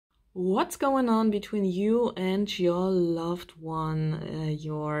What's going on between you and your loved one,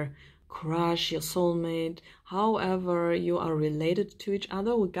 your crush, your soulmate, however you are related to each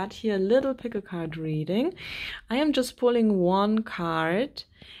other? We got here a little pick a card reading. I am just pulling one card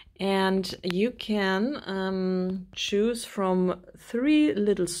and you can choose from 3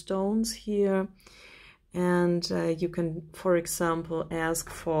 little stones here. And you can, for example, ask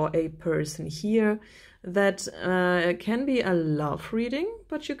for a person here. That can be a love reading,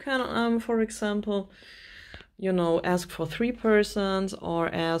 but you can, for example, you know, ask for 3 persons or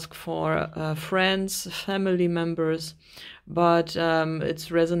ask for friends, family members. But it's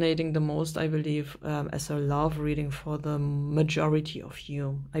resonating the most, I believe, as a love reading for the majority of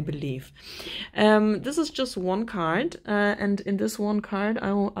you, I believe. This is just one card, and in this one card,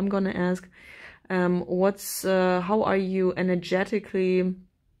 I'm gonna ask, how are you energetically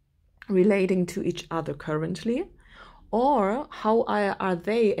relating to each other currently, or how are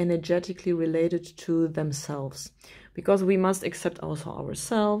they energetically related to themselves? Because we must accept also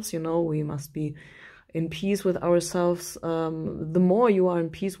ourselves, you know, we must be in peace with ourselves. The more you are in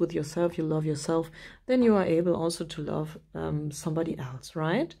peace with yourself, you love yourself, then you are able also to love somebody else,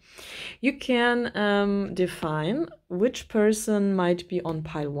 right? You can define which person might be on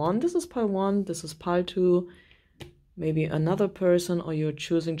pile 1. This is pile 1, this is pile 2, maybe another person, or you're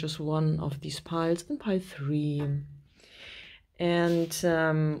choosing just one of these piles in pile 3.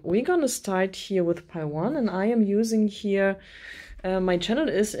 And we're gonna start here with pile 1, and I am using here, my channel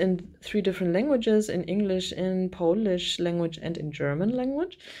is in 3 different languages, in English, in Polish language, and in German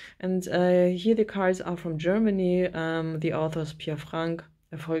language. And here the cards are from Germany, the author is Pierre Frank,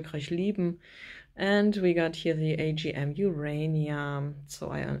 Erfolgreich lieben. And we got here the AGM Urania. So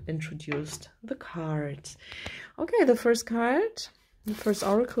I introduced the cards. Okay, the first card, the first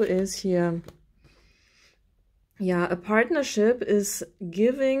oracle is here. Yeah, a partnership is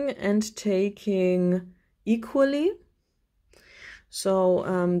giving and taking equally. So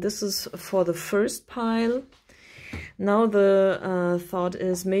this is for the first pile. Now the thought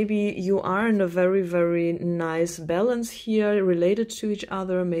is maybe you are in a very, very nice balance here related to each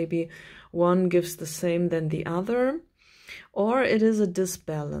other. Maybe one gives the same than the other, or it is a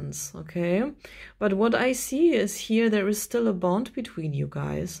disbalance, okay? But what I see is here there is still a bond between you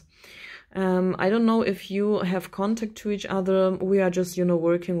guys. I don't know if you have contact to each other. We are just, you know,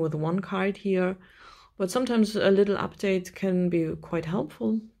 working with one card here. But sometimes a little update can be quite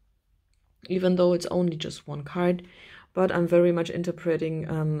helpful, even though it's only just one card. But I'm very much interpreting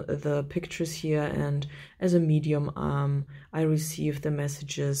the pictures here, and as a medium, I receive the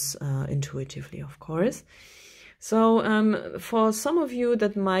messages intuitively, of course. So for some of you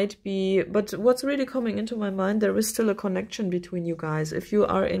that might be, but what's really coming into my mind, there is still a connection between you guys, if you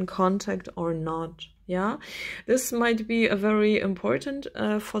are in contact or not. Yeah, this might be a very important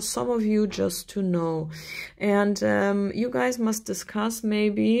for some of you just to know. And you guys must discuss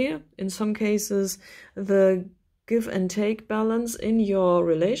maybe, in some cases, the give and take balance in your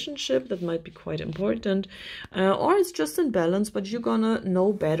relationship. That might be quite important. Or it's just in balance, but you're gonna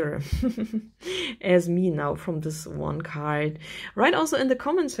know better as me now from this one card. Write also in the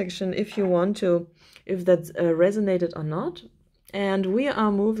comment section if you want to, if that resonated or not. And we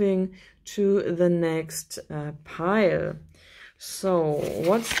are moving to the next pile. So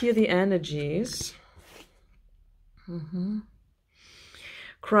what's here the energies?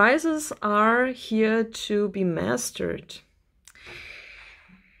 Crises are here to be mastered.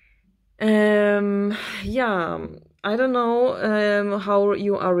 Yeah, I don't know how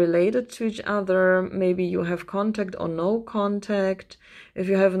you are related to each other. Maybe you have contact or no contact. If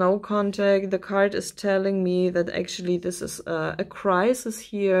you have no contact, the card is telling me that actually this is a crisis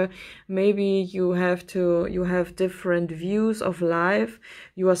here. Maybe you have different views of life.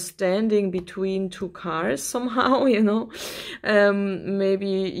 You are standing between 2 cars somehow, you know. Maybe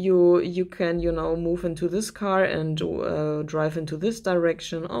you can, you know, move into this car and drive into this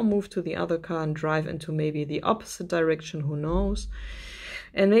direction, or move to the other car and drive into maybe the opposite direction, who knows.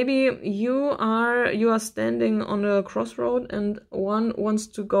 And maybe you are standing on a crossroad and one wants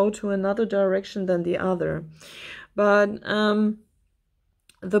to go to another direction than the other. But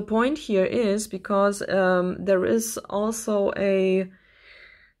the point here is because there is also a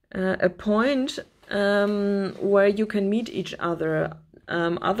point where you can meet each other.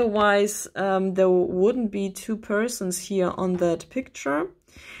 Otherwise, there wouldn't be 2 persons here on that picture.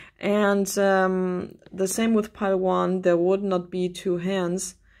 And the same with pile 1, there would not be 2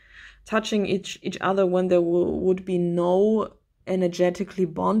 hands touching each other when there would be no energetically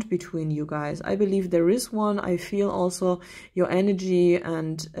bond between you guys. I believe there is one. I feel also your energy,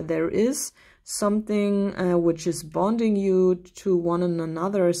 and there is something which is bonding you to one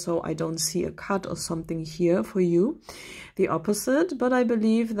another. So I don't see a cut or something here for you, the opposite. But I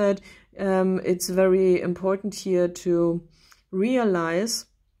believe that it's very important here to realize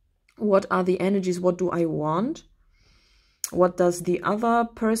what are the energies, what do I want, what does the other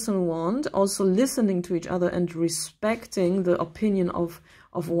person want, also listening to each other and respecting the opinion of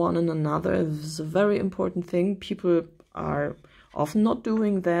one another. This is a very important thing. People are often not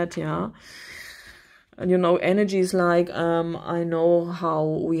doing that, yeah. And you know, energies like, I know how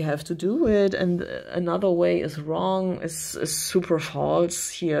we have to do it, and another way is wrong, is super false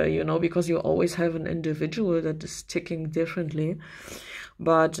here, you know, because you always have an individual that is ticking differently.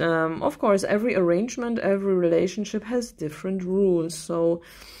 But of course, every arrangement, every relationship has different rules. So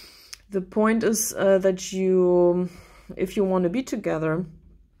the point is that you, if you want to be together,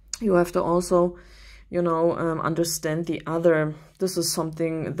 you have to also, you know, understand the other. This is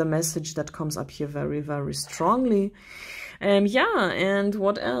something, the message that comes up here very, very strongly. Yeah, and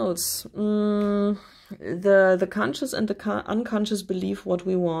what else? The conscious and the unconscious believe what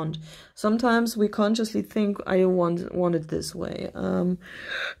we want. Sometimes we consciously think, I want it this way.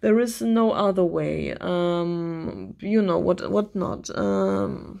 There is no other way. You know, what not.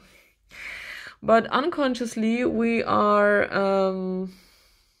 But unconsciously we are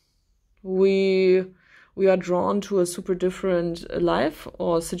we are drawn to a super different life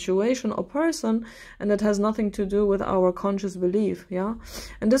or situation or person, and it has nothing to do with our conscious belief, yeah.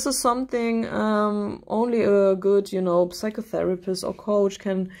 And this is something only a good, you know, psychotherapist or coach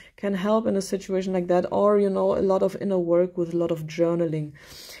can help in a situation like that. Or, you know, a lot of inner work with a lot of journaling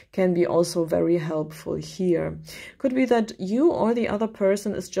can be also very helpful here. Could be that you or the other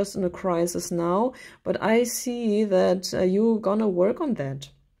person is just in a crisis now, but I see that you're gonna work on that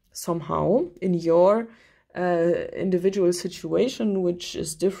somehow in your individual situation, which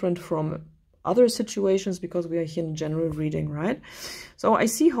is different from other situations, because we are here in general reading, right? So I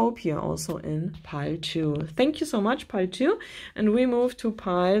see hope here also in pile 2. Thank you so much, pile 2. And we move to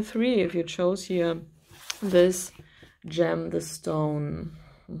pile 3, if you chose here this gem, the stone.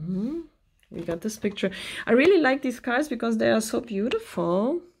 We got this picture. I really like these cards because they are so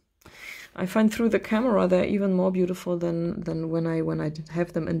beautiful. I find through the camera they're even more beautiful than when I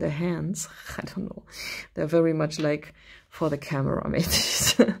have them in the hands. I don't know. They're very much like for the camera, maybe.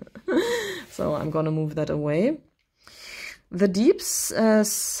 So I'm gonna move that away. The deep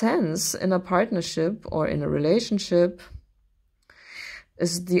sense in a partnership or in a relationship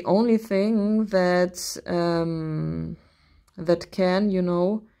is the only thing that that can, you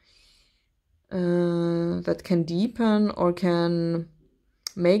know, that can deepen or can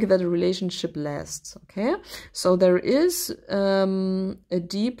make that relationship last. Okay, so there is a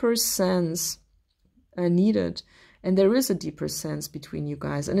deeper sense needed, and there is a deeper sense between you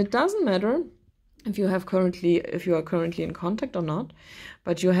guys, and it doesn't matter if you are currently in contact or not,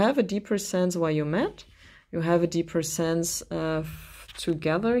 but you have a deeper sense why you met. You have a deeper sense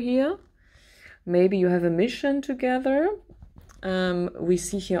together here. Maybe you have a mission together. We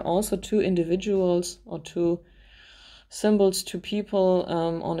see here also 2 individuals or 2 symbols, 2 people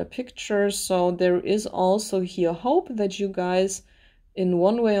on a picture. So there is also here hope that you guys in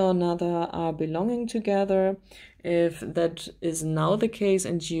one way or another are belonging together. If that is now the case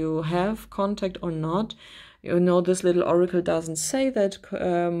and you have contact or not, you know, this little oracle doesn't say that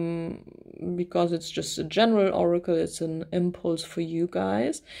because it's just a general oracle. It's an impulse for you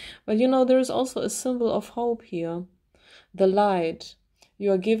guys. But you know, there is also a symbol of hope here, the light.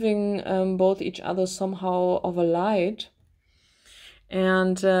 You are giving both each other somehow of a light.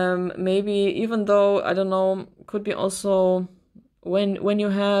 And maybe even though, I don't know, could be also when you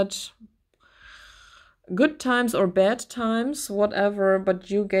had good times or bad times, whatever,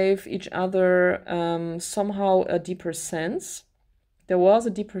 but you gave each other somehow a deeper sense. There was a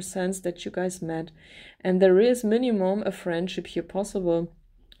deeper sense that you guys met. And there is minimum a friendship here possible.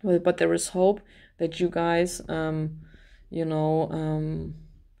 But there is hope that you guys, you know,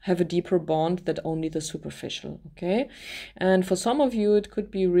 have a deeper bond than only the superficial, okay? And for some of you, it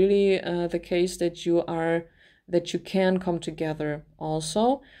could be really the case that you can come together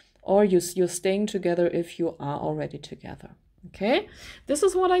also, or you're staying together if you are already together, okay? This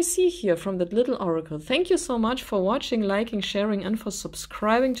is what I see here from that little oracle. Thank you so much for watching, liking, sharing, and for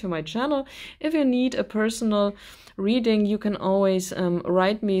subscribing to my channel. If you need a personal reading, you can always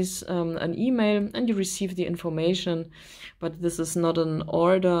write me an email and you receive the information. But this is not an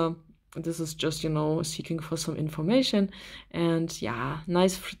order this is just, you know, seeking for some information. And yeah,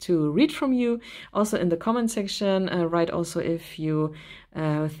 nice to read from you. Also in the comment section, write also if you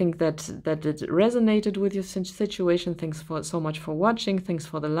think that it resonated with your situation. Thanks so much for watching. Thanks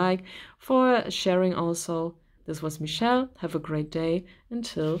for the like, for sharing also. This was Michelle. Have a great day.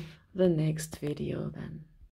 Until the next video then.